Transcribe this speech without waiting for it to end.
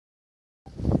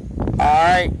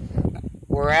Alright,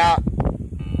 we're out.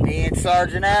 Me and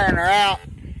Sergeant Aaron are out.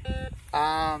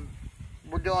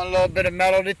 We're doing a little bit of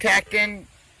metal detecting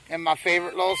in my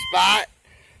favorite little spot.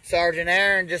 Sergeant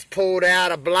Aaron just pulled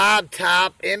out a blob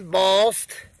top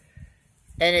embossed,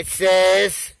 and it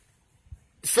says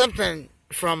something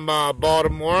from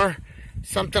Baltimore,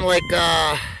 something like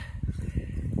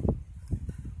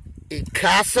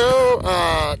Picasso,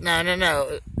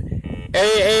 no,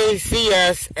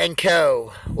 AACS and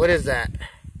Co. What is that?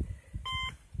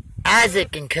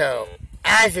 Isaac and Co.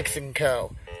 Isaacs and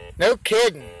Co. No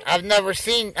kidding. I've never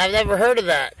heard of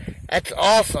that. That's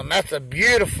awesome. That's a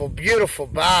beautiful, beautiful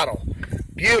bottle.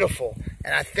 Beautiful.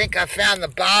 And I think I found the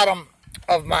bottom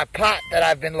of my pot that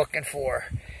I've been looking for.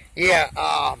 Yeah,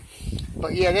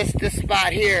 but yeah, this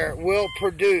spot here will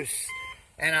produce.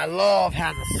 And I love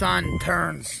how the sun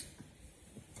turns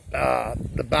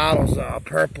the bottles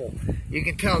purple. You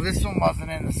can tell this one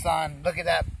wasn't in the sun. Look at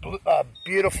that blue,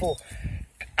 beautiful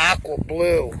aqua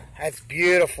blue. That's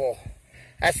beautiful.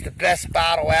 That's the best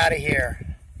bottle out of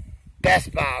here.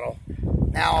 Best bottle.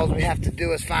 Now all we have to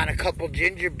do is find a couple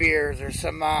ginger beers or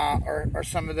some or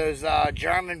some of those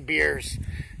German beers.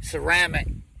 Ceramic.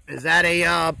 Is that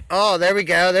a oh, there we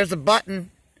go. There's a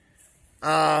button.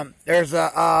 There's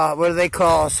a what do they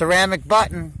call, a ceramic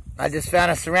button. I just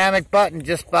found a ceramic button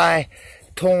just by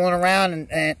tooling around,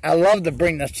 and I love to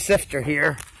bring the sifter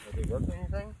here. Are they worth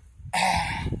anything?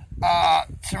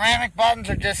 Ceramic buttons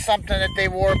are just something that they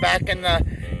wore back in the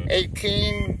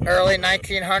early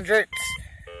 1900s,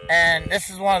 and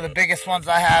this is one of the biggest ones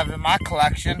I have in my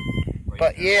collection.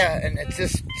 But yeah, and it's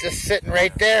just sitting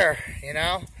right there, you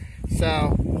know.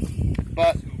 So,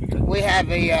 but we have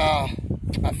a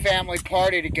family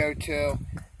party to go to,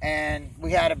 and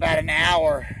we had about an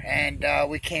hour, and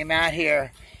we came out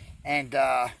here, and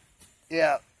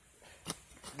yeah,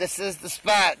 this is the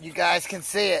spot. You guys can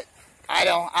see it. I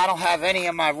don't have any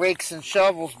of my rakes and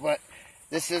shovels, but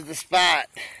this is the spot.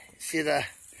 See the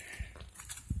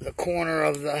corner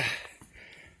of the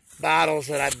bottles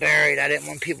that I buried. I didn't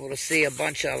want people to see a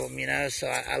bunch of them, you know, so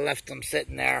I left them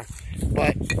sitting there.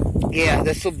 But yeah,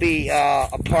 this will be a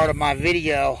part of my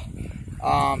video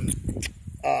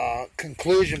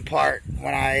conclusion part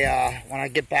when I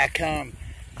get back home,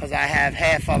 because I have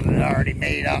half of it already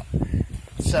made up.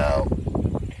 So,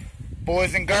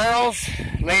 boys and girls,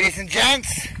 ladies and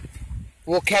gents,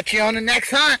 we'll catch you on the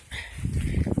next hunt.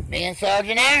 Me and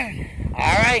Sergeant Aaron.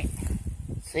 All right.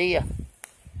 See ya.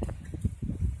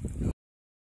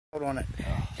 Hold on it.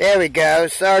 There we go.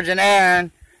 Sergeant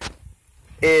Aaron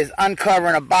is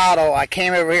uncovering a bottle. I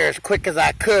came over here as quick as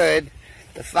I could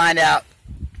to find out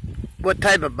what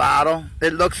type of bottle.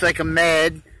 It looks like a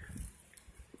med,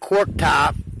 cork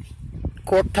top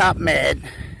med.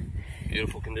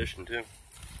 Beautiful condition too.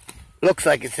 Looks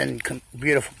like it's in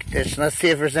beautiful condition. Let's see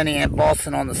if there's any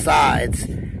embossing on the sides.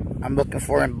 I'm looking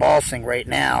for embossing right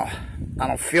now. I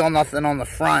don't feel nothing on the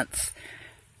fronts.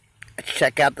 Let's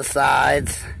check out the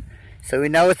sides. So we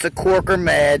know it's a corker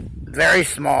med, very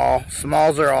small.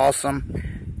 Smalls are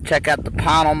awesome. Check out the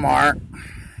panel mark.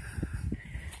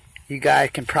 You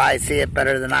guys can probably see it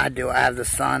better than I do. I have the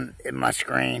sun in my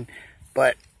screen,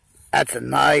 but that's a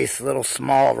nice little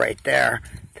small right there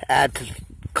to add to the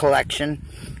collection.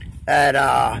 That's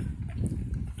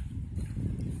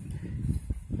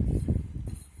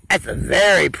a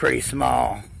very pretty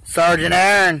small. Sergeant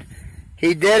Aaron,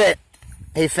 he did it.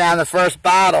 He found the first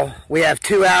bottle. We have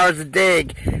 2 hours to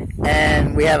dig,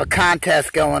 and we have a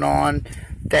contest going on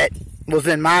that was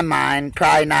in my mind,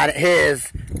 probably not at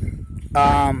his,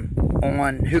 on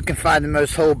who can find the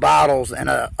most whole bottles in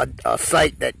a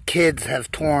site that kids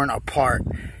have torn apart.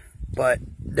 But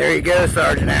there you go,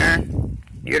 Sergeant Aaron.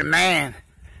 You're the man.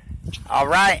 All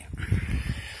right.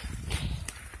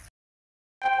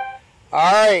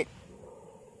 All right.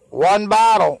 One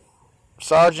bottle.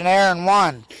 Sergeant Aaron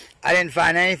won. I didn't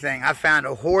find anything. I found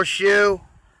a horseshoe.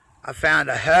 I found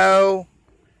a hoe,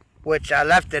 which I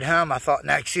left at home. I thought,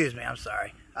 no, excuse me, I'm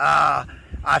sorry.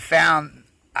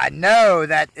 I know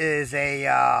that is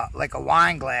a like a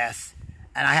wine glass,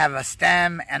 and I have a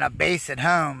stem and a base at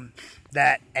home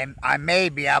that I may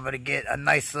be able to get a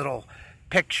nice little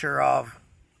picture of,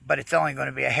 but it's only going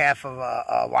to be a half of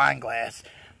a wine glass.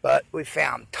 But we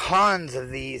found tons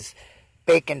of these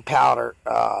baking powder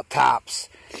tops.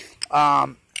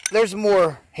 There's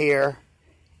more here,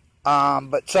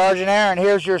 but Sergeant Aaron,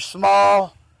 here's your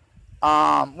small.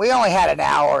 We only had an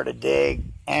hour to dig,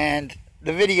 and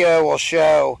the video will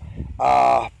show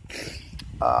a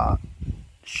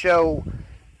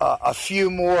few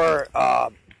more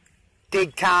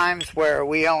dig times where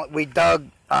we dug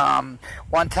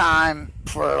one time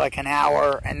for like an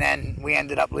hour, and then we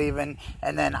ended up leaving,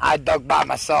 and then I dug by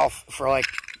myself for like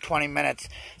 20 minutes.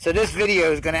 So this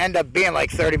video is going to end up being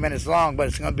like 30 minutes long, but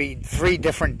it's going to be 3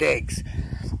 different digs.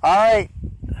 Alright,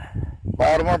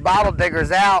 Baltimore Bottle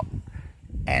Digger's out,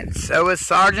 and so is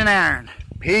Sgt. Aaron.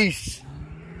 Peace.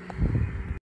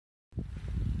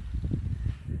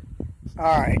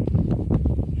 Alright,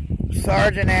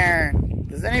 Sgt. Aaron.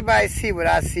 Does anybody see what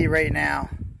I see right now?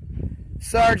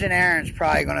 Sgt. Aaron's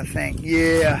probably going to think,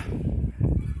 yeah,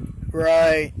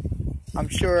 right. I'm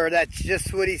sure that's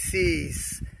just what he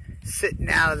sees sitting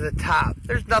out of the top.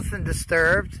 There's nothing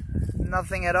disturbed,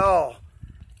 nothing at all.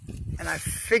 And I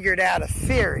figured out a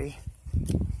theory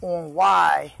on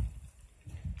why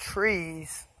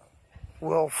trees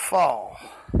will fall.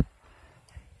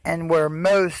 And where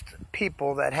most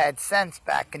people that had sense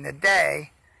back in the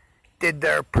day did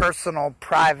their personal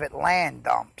private land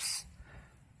dumps.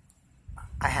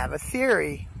 I have a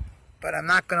theory, but I'm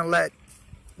not going to let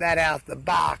that out the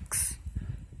box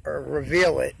or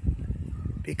reveal it,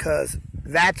 because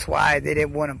that's why they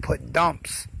didn't want to put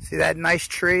dumps. See that nice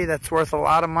tree that's worth a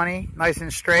lot of money, nice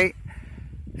and straight,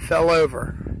 fell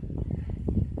over.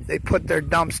 If they put their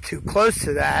dumps too close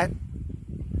to that,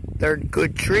 their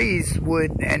good trees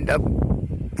would end up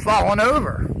falling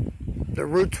over. The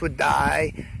roots would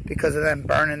die because of them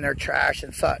burning their trash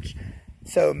and such.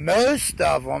 So most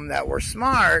of them that were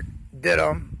smart did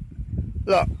them,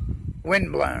 look,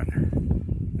 wind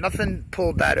blown. Nothing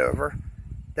pulled that over.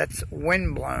 That's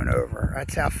wind blown over.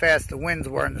 That's how fast the winds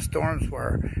were and the storms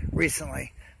were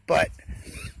recently. But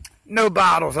no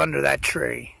bottles under that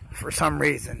tree for some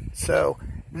reason. So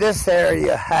this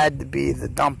area had to be the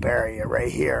dump area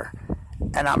right here.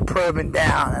 And I'm probing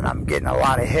down and I'm getting a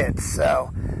lot of hits.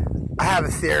 So I have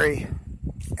a theory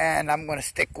and I'm going to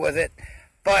stick with it.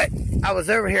 But I was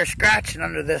over here scratching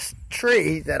under this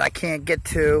tree that I can't get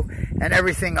to, and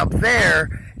everything up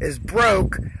there is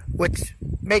broke, which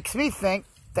makes me think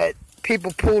that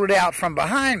people pulled it out from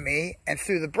behind me and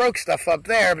threw the broke stuff up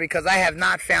there, because I have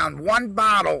not found one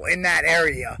bottle in that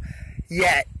area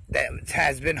yet that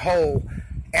has been whole.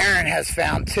 Aaron has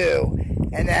found 2.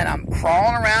 And then I'm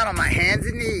crawling around on my hands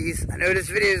and knees. I know this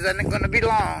video isn't going to be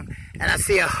long, and I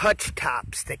see a hutch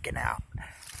top sticking out.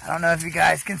 I don't know if you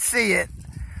guys can see it,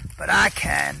 but I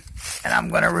can, and I'm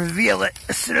going to reveal it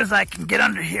as soon as I can get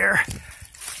under here.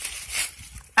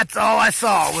 That's all I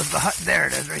saw was the hut. There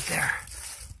it is right there.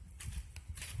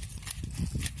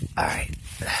 Alright.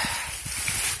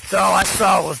 So all I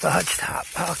saw was the hutch top.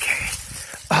 Okay.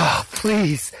 Oh,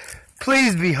 please.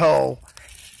 Please be whole.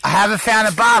 I haven't found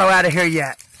a bottle out of here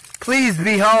yet. Please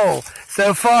be whole.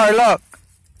 So far, look.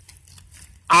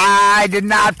 I did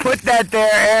not put that there,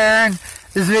 Aaron.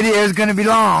 This video is going to be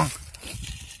long.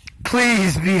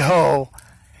 Please be whole.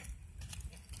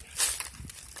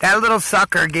 That little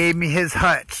sucker gave me his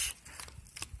hutch.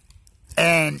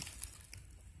 And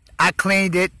I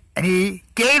cleaned it, and he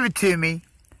gave it to me,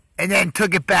 and then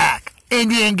took it back.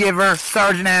 Indian giver,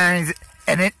 Sgt.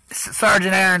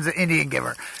 Aaron's an Indian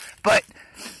giver. But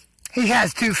he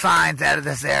has 2 finds out of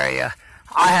this area.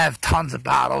 I have tons of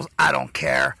bottles. I don't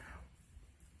care.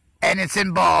 And it's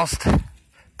embossed.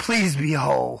 Please be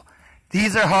whole.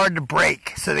 These are hard to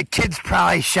break, so the kids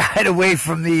probably shied away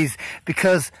from these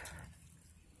because,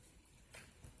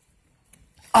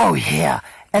 oh yeah,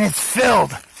 and it's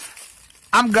filled.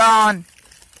 I'm gone.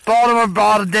 Baltimore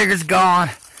Bottle Digger's gone.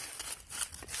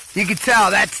 You can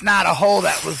tell that's not a hole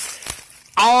that was,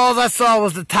 all I saw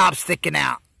was the top sticking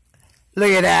out.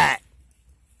 Look at that.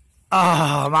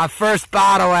 Oh, my first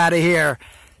bottle out of here.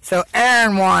 So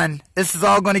Aaron won. This is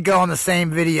all going to go on the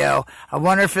same video. I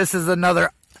wonder if this is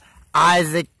another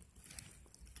Isaac.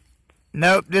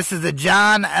 Nope, this is a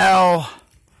John L.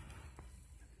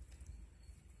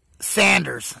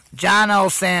 Sanders. John L.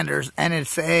 Sanders, and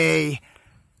it's a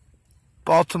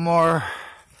Baltimore.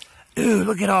 Ooh,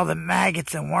 look at all the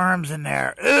maggots and worms in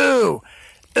there. Ooh,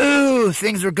 ooh,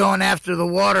 things were going after the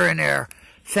water in there.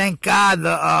 Thank God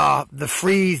the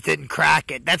freeze didn't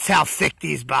crack it. That's how thick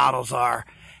these bottles are.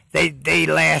 They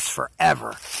last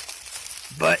forever.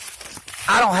 But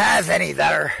I don't have any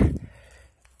that are,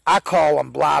 I call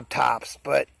them blob tops,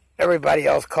 but everybody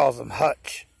else calls them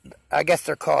hutch. I guess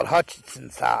they're called Hutchinson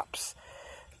tops,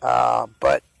 or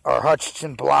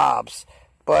Hutchinson blobs.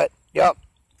 But yep,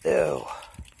 ew,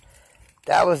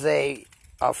 that was a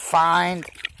find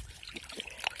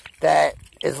that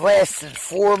is lasting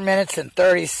 4 minutes and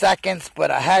 30 seconds,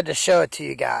 but I had to show it to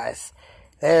you guys.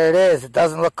 There it is. It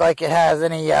doesn't look like it has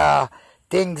any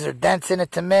dings or dents in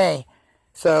it to me.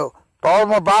 So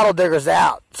Baltimore Bottle Digger's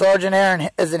out. Sgt. Aaron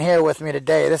isn't here with me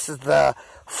today. This is the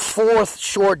fourth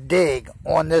short dig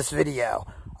on this video.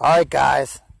 Alright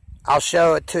guys, I'll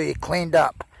show it to you cleaned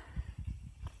up.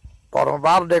 Baltimore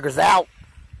Bottle Digger's out.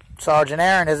 Sergeant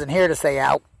Aaron isn't here to say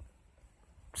out.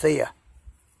 See ya.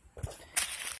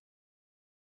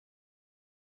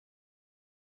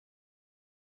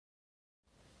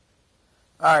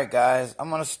 Alright guys, I'm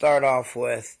going to start off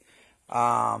with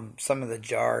some of the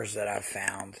jars that I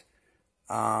found.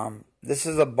 This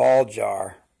is a ball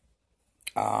jar.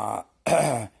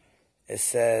 It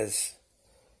says,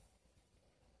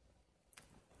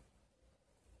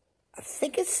 I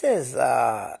think it says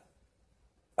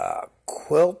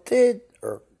quilted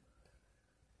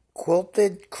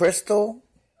crystal,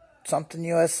 something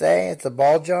USA. It's a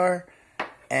ball jar,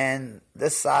 and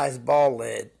this size ball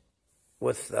lid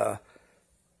with the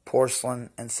porcelain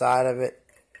inside of it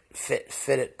fit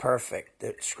it perfect.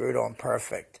 It screwed on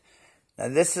perfect. Now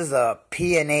this is a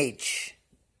P&H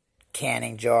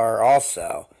canning jar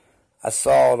also. I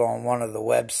saw it on one of the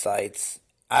websites.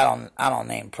 I don't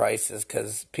name prices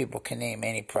because people can name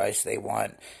any price they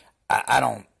want. I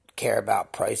don't care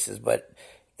about prices, but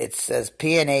it says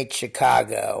P&H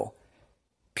Chicago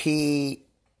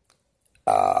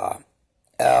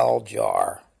L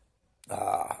jar,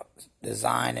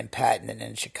 designed and patented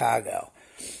in Chicago.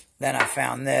 Then I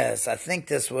found this. I think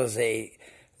this was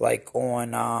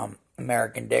on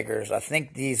American Diggers. I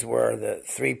think these were the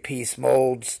 3-piece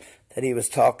molds that he was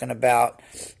talking about,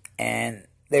 and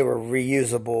they were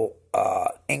reusable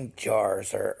ink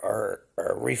jars or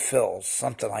refills,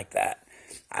 something like that.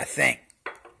 I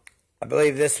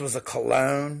believe this was a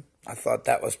cologne. I thought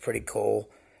that was pretty cool.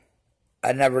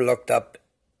 I never looked up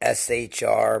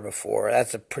SHR before.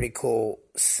 That's a pretty cool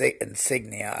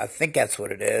insignia. I think that's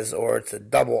what it is, or it's a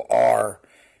double R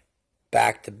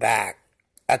back to back.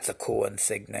 That's a cool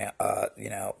insignia,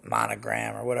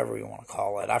 monogram or whatever you want to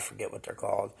call it. I forget what they're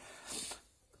called.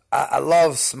 I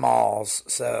love smalls,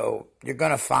 so you're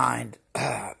going to find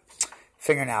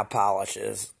fingernail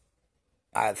polishes.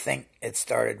 I think it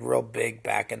started real big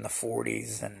back in the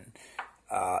 40s, and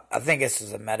I think this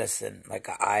is a medicine, like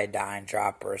an iodine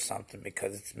dropper or something,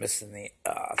 because it's missing the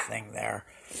thing there.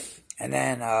 And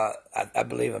then I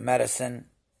believe a medicine.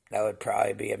 That would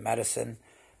probably be a medicine.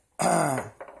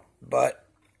 But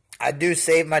I do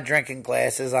save my drinking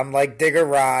glasses. I'm like Digger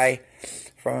Rye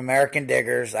from American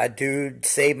Diggers. I do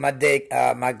save my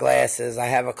glasses. I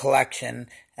have a collection,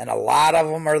 and a lot of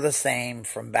them are the same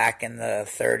from back in the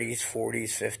 30s, 40s,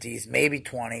 50s, maybe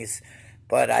 20s.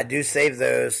 But I do save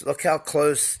those. Look how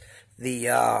close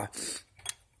the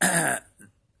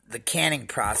canning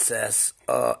process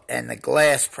and the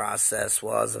glass process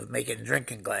was of making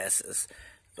drinking glasses.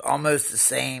 Almost the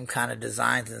same kind of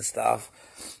designs and stuff.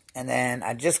 And then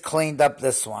I just cleaned up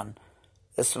this one.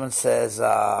 This one says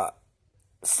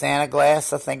Santa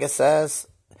Glass, I think it says.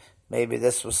 Maybe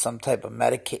this was some type of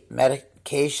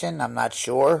medication. I'm not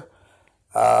sure.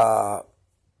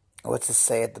 What's it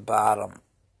say at the bottom?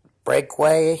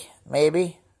 Breakaway,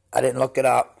 maybe? I didn't look it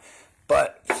up.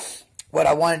 But what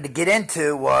I wanted to get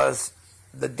into was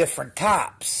the different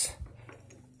tops.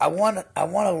 I want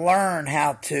to learn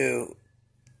how to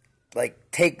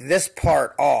take this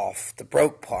part off, the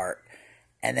broke part,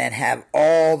 and then have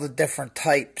all the different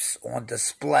types on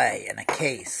display in a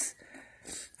case.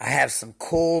 I have some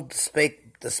cool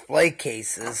display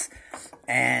cases,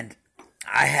 and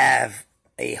I have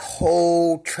a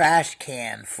whole trash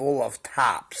can full of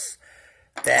tops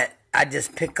that I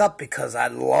just pick up because I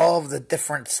love the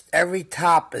difference. Every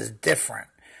top is different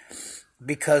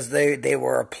because they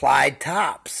were applied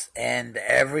tops, and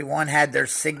everyone had their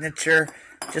signature.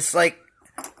 Just like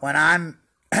when I'm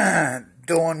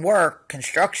doing work,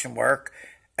 construction work,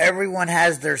 everyone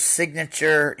has their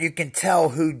signature. You can tell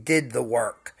who did the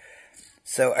work.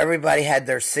 So everybody had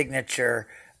their signature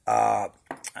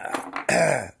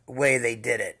way they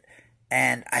did it.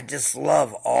 And I just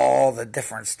love all the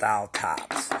different style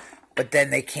tops. But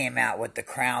then they came out with the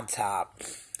crown top,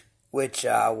 which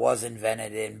was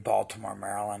invented in Baltimore,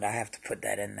 Maryland. I have to put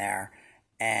that in there.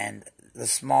 And the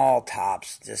small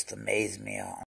tops just amaze me